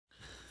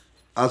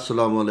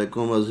अस्सलाम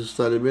वालेकुम अज़ीज़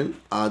तालिबीन।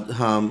 आज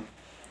हम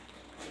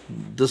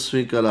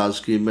 10वीं क्लास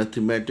की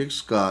मैथमेटिक्स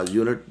का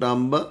यूनिट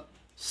नंबर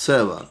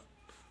 7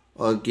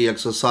 और की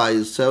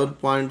एक्सरसाइज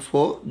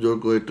 7.4 जो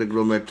कोई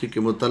ट्रिग्नोमेट्री के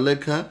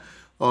मुतल्लिक है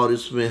और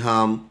इसमें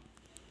हम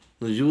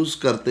यूज़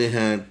करते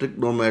हैं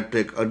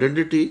ट्रिग्नोमेट्रिक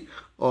आइडेंटिटी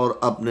और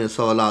अपने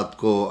सवालात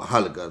को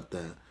हल करते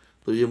हैं।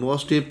 तो ये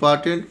मोस्ट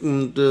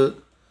इम्पॉर्टेंट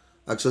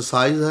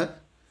एक्सरसाइज है।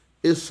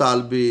 इस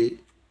साल भी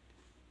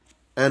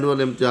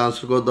एनुअल इम्तिहान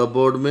सरगोदा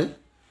बोर्ड में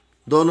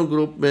दोनों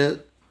ग्रुप में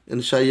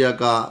इंशाइया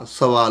का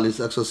सवाल इस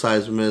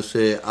एक्सरसाइज में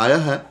से आया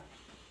है।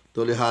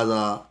 तो लिहाजा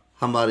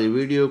हमारी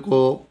वीडियो को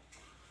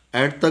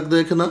एंड तक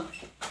देखना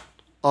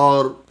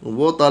और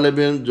वो तालिब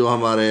इल्म जो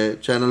हमारे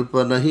चैनल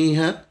पर नहीं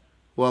हैं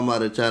वो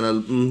हमारे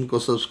चैनल को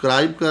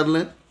सब्सक्राइब कर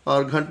लें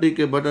और घंटी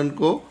के बटन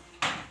को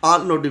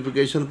ऑल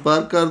नोटिफिकेशन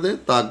पर कर दें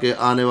ताकि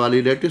आने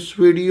वाली लेटेस्ट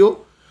वीडियो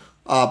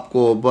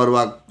आपको बर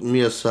वक्त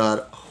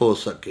मैसर हो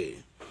सके।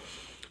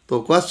 तो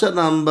क्वेश्चन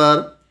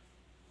नंबर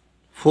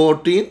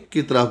 14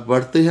 की तरफ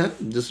बढ़ते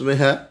हैं जिसमें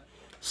है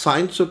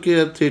sine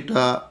square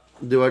theta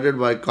divided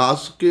by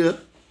cos square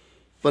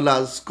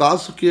plus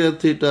cos square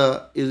theta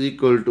is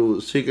equal to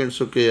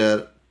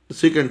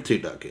second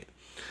theta के।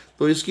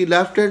 तो इसकी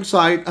लेफ्ट हैंड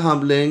साइड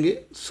हम लेंगे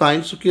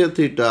sine square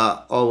theta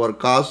over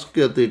cos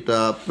square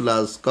theta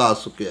plus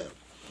cos square.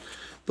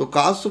 तो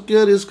कॉस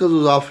स्क्वायर इसका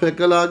जुज़ाफ़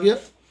आ गया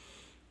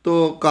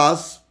तो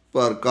cos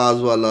पर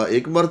काज वाला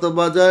एक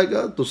मरतबा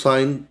जाएगा तो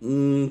साइन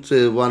से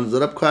 1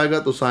 ज़रब खाएगा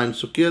तो साइन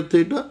स्क्वायर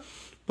थीटा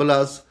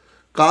प्लस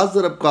काज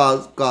ज़रब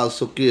काज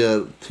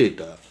स्क्वायर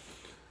थीटा।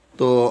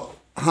 तो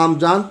हम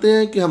जानते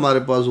हैं कि हमारे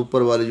पास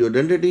ऊपर वाली जो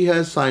आइडेंटिटी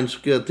है sine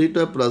square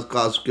theta plus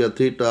cause square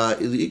theta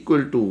is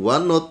equal to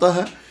 1 होता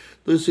है।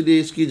 तो इसलिए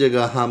इसकी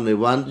जगह हमने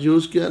 1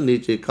 यूज़ किया।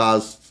 नीचे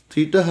काज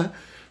थीटा है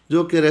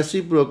जो कि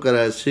रेसिप्रोकल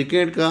है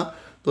सेकेंड का,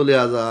 तो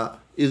लिहाजा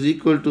is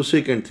equal to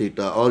second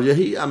theta और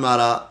यही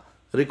हमारा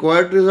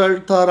रिक्वायर्ड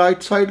रिजल्ट था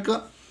राइट साइड का।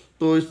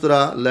 तो इस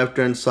तरह left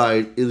hand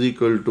side is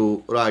equal to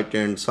right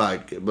hand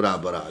side के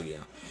बराबर आ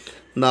गया।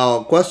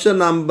 Now question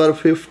number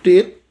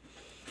 15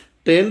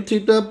 tan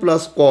theta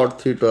plus cot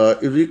theta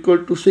is equal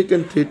to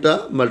second theta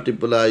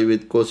multiply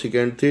with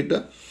cosecant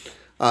theta.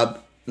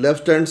 अब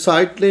लेफ्ट हैंड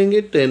साइड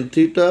लेंगे tan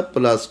theta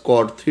plus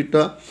cot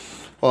theta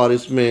और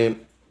इसमें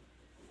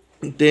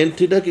tan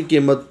theta की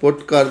कीमत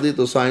put कर दी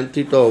तो sine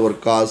theta over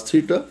cos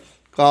theta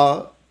का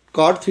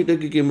cot theta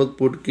की कीमत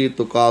पुट की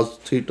तो cos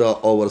theta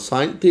over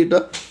sine theta.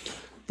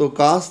 तो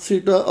कास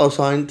थीटा और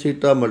साइन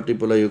थीटा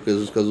मल्टीप्लाई होकर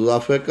उसका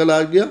जुज़ाफ़ आ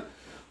गया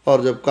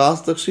और जब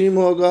कास तकसीम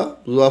होगा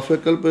जुज़ाफ़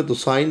पे तो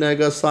साइन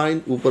आएगा।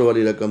 साइन ऊपर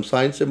वाली रकम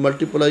साइन से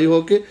मल्टीप्लाई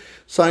होके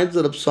साइन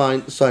ज़रब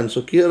साइन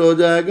स्क्वायर हो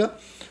जाएगा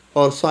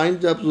और साइन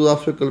जब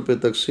जुज़ाफ़ पे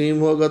तकसीम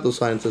होगा तो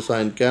साइन से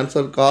साइन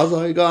कैंसल कास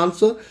आएगा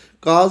आंसर।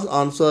 कास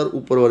आंसर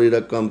ऊपर वाली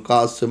रकम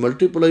कास से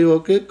मल्टीप्लाई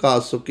होके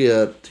कास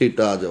स्क्वायर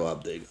थीटा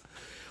जवाब देगा।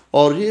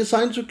 और ये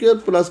sine square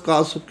plus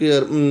cos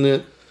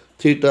square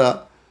theta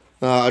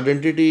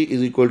identity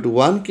is equal to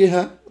 1 के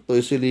है। तो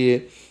इसीलिए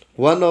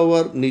 1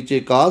 ओवर नीचे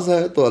कास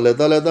है तो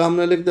अलग-अलग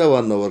हमने लिख दिया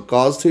 1 ओवर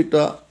कास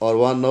थीटा और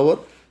 1 ओवर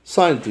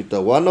साइन थीटा।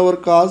 1 ओवर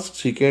कास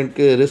सेकेंड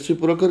के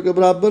रेसिप्रोकल के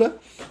बराबर है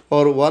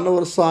और 1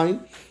 ओवर साइन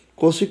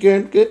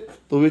कोसेकेंड के,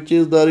 तो which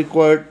is the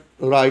required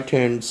right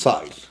hand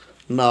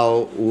side.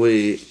 Now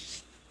we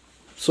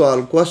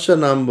solve question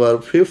number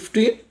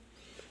 15।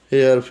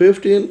 Hair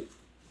 15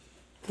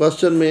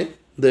 question में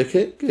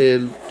देखें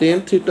कि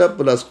tan theta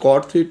plus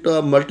cot theta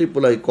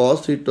multiply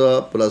cos theta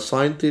plus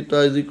sine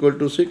theta is equal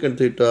to second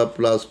theta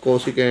plus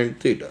cosecant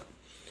theta.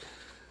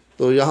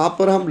 तो यहाँ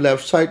पर हम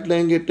left side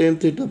लेंगे tan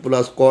theta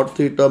plus cot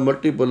theta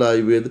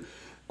multiply with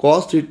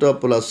cos theta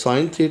plus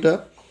sine theta.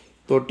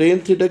 तो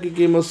tan theta की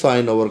कीमत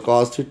sine over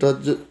cos theta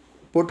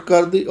put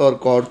कर दी और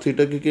कॉट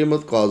थीटा की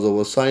कीमत कॉस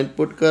ओवर साइन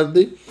पुट कर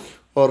दी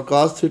और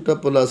cos theta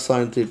plus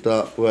sine theta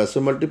वैसे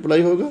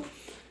मल्टीप्लाई होगा।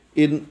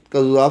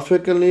 इनका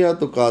जुज़ाफ़ लिया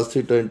तो cos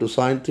theta into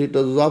sine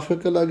theta जुज़ाफ़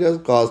आ गया।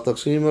 कास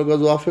तकसीम होगा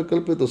जुज़ाफ़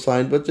पे तो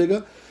साइन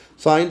बचेगा।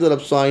 साइन ज़रब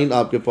साइन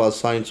आपके पास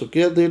साइन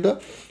स्क्वायर थीटा।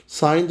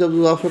 साइन जब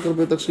जुज़ाफ़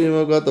पे तकसीम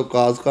होगा तो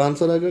कास का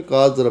आंसर आएगा।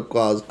 कास ज़रब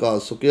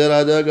कास स्क्वायर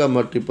आ जाएगा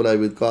multiply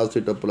with cos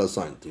theta plus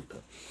sine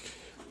theta.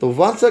 तो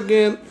once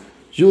again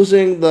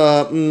using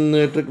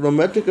the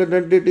trigonometric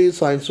identity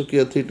sine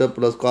square theta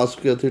plus cos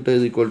square theta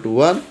is equal to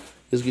 1,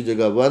 इसकी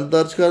जगह 1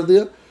 दर्ज कर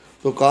दिया।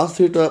 तो cos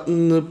theta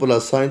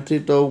plus sine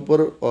theta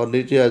ऊपर और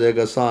नीचे आ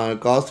जाएगा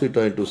cos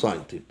theta into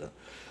sine theta.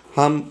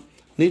 हम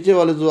नीचे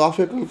वाले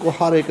जुज़ाफ़ को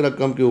हर एक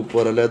रकम के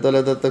ऊपर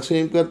अलग-अलग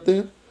तकसीम करते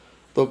हैं।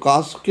 तो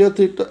कास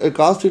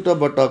थीटा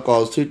बटा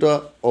cos theta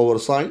over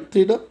sine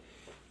theta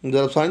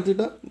जब sine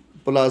theta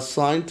plus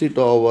sine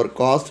theta over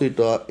cos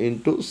theta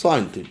into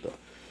sine theta.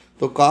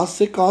 तो कास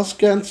से कास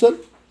कैंसिल,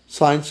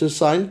 साइन से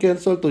साइन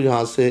कैंसिल, तो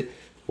यहाँ से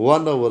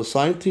 1 ओवर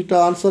साइन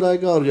थीटा आंसर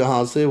आएगा और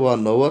यहाँ से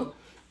 1 ओवर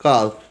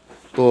कास,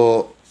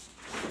 तो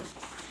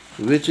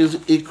which is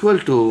equal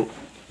to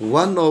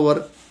 1 over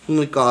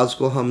कास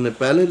को हमने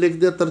पहले लिख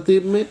दिया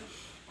तरतीब में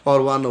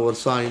और 1 ओवर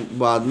साइन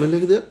बाद में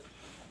लिख दिया।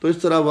 तो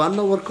इस तरह 1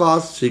 ओवर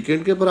कास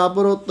सेकेंड के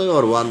बराबर होता है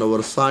और 1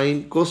 ओवर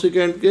साइन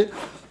कोसेकेंड के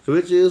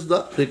which is the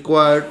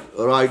required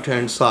right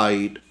hand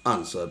side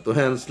answer. तो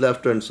hence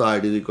left hand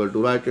side is equal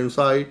to right hand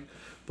side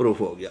proof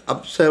हो गया.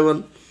 अब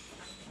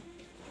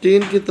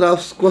 17 की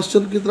तरफ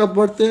क्वेश्चन की तरफ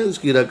बढ़ते हैं.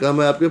 इसकी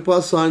रकम है आपके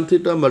पास sine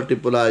theta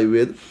multiply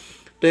with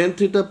tan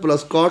theta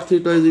plus cot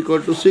theta is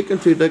equal to second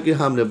theta की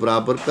हमने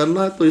बराबर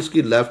करना है. तो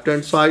इसकी लेफ्ट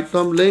हैंड साइड तो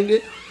हम लेंगे.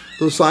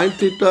 तो sine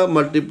theta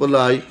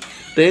multiply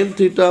tan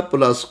theta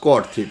plus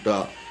cot theta.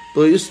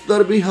 तो इस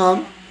तरह भी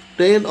हम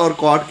टेन और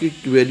कॉट की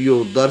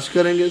वैल्यू दर्ज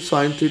करेंगे.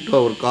 Sine theta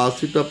over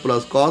cos theta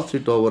plus cos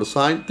theta over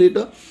sine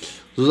theta.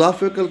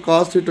 जुजाफिकल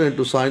cos theta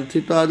into sine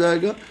theta आ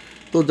जाएगा.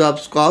 तो जब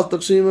कॉस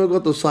तकसीम होगा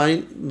तो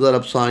साइन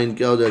ज़रब साइन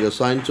क्या हो जाएगा,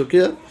 साइन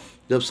स्क्वायर.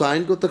 जब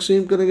साइन को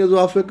तकसीम करेंगे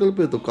जुजाफिकल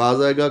पे तो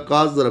काज आएगा,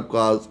 काज ज़रब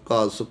काज,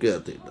 काज स्क्वायर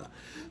थीटा.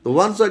 तो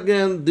once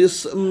again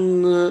this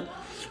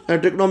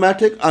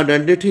trigonometric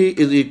identity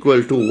is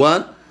equal to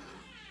 1.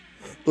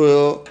 तो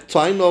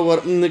साइन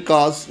ओवर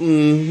काज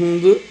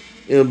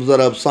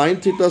ज़रब साइन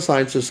थीटा,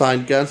 साइन से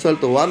साइन कैंसल.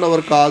 तो 1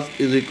 over cause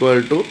is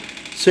equal to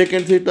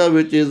second theta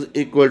which is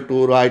equal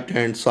to right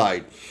hand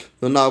side.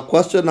 तो now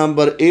question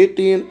number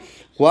 18.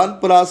 1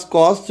 plus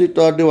cos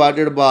theta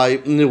divided by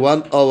 1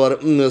 over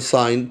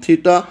sin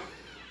theta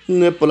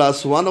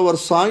plus 1 over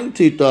sin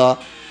theta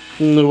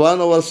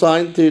 1 over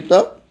sin theta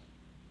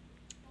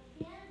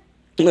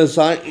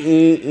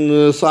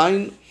sin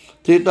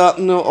theta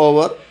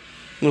over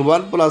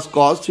 1 plus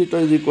cos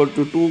theta is equal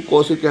to 2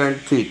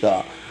 cosecant theta.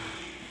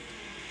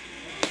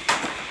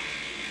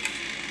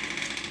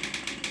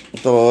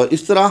 तो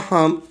इस तरह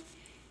हम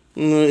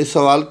इस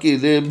सवाल के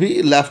लिए भी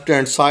लेफ्ट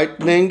हैंड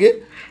साइड लेंगे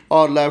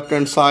और लेफ्ट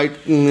हैंड साइड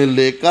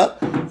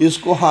लेकर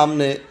इसको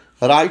हमने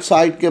राइट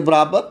साइड के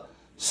बराबर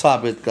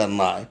साबित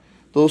करना है.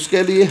 तो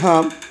उसके लिए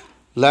हम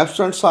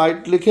लेफ्ट हैंड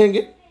साइड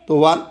लिखेंगे. तो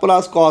 1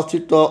 plus cos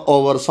theta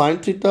over sine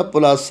theta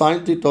plus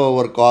sine theta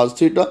over cos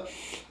theta.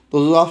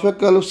 तो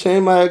जुजाफिकल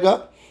सेम आएगा.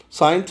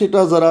 साइन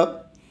थीटा ज़रब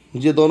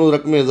ये दोनों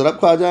रकमें ज़रब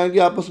खा जाएंगी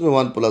आपस में.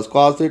 1 प्लस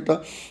कॉस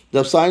थीटा.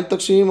 जब साइन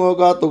तकसीम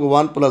होगा तो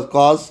 1 प्लस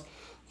कॉस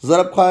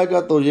ज़रब खाएगा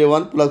तो ये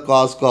 1 प्लस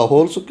कॉस का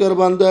होल स्क्वायर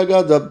बन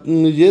जाएगा. जब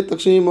ये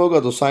तकसीम होगा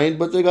तो साइन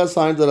बचेगा,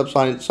 sign ज़रब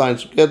sign, sine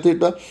square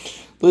theta.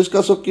 तो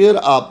इसका स्क्वायर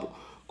आप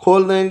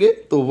खोल देंगे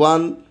तो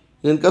 1,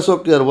 इनका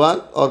स्क्वायर 1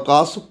 और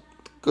कॉस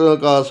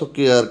का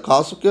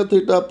square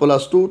theta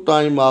plus 2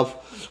 time of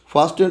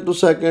first into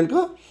second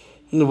का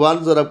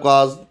 1 ज़रब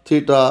cos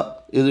theta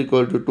is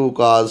equal to 2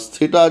 cos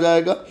theta आ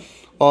जाएगा.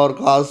 और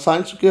कॉस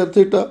साइन स्क्वायर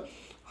थीटा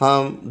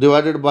हम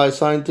divided by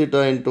sine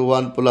theta into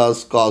 1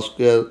 plus cos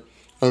square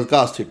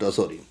cos theta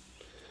sorry.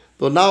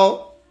 तो now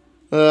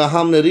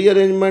हमने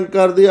rearrangement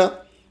कर दिया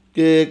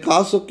कि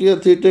कास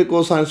square थीटे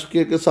को साइन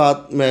स्क्वायर के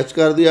साथ मैच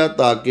कर दिया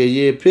ताकि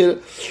ये फिर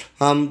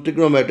हम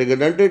ट्रिग्नोमेट्रिक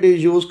आइडेंटिटी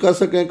यूज़ कर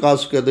सकें. कास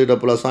square theta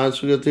plus sine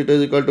square theta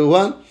is equal to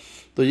 1.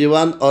 तो ये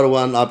 1 और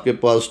 1 आपके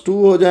पास 2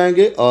 हो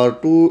जाएंगे और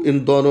 2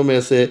 इन दोनों में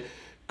से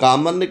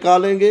कामन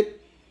निकालेंगे.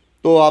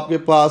 तो आपके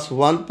पास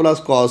 1 plus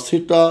cos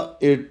theta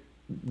it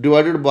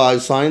divided by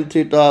sine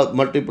theta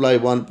multiply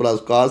 1 plus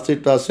cos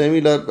theta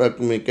similar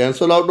रकमें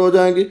cancel out हो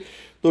जाएंगी.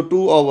 तो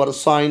 2 ओवर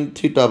साइन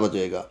थीटा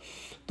बचेगा.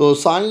 तो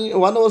साइन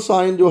 1 ओवर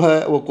साइन जो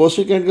है वो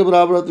कोसिकेंट के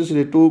बराबर होती है,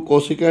 इसलिए 2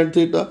 cosecant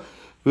theta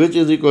which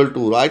is equal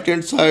to right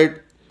hand side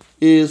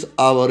is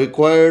our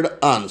required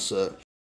answer.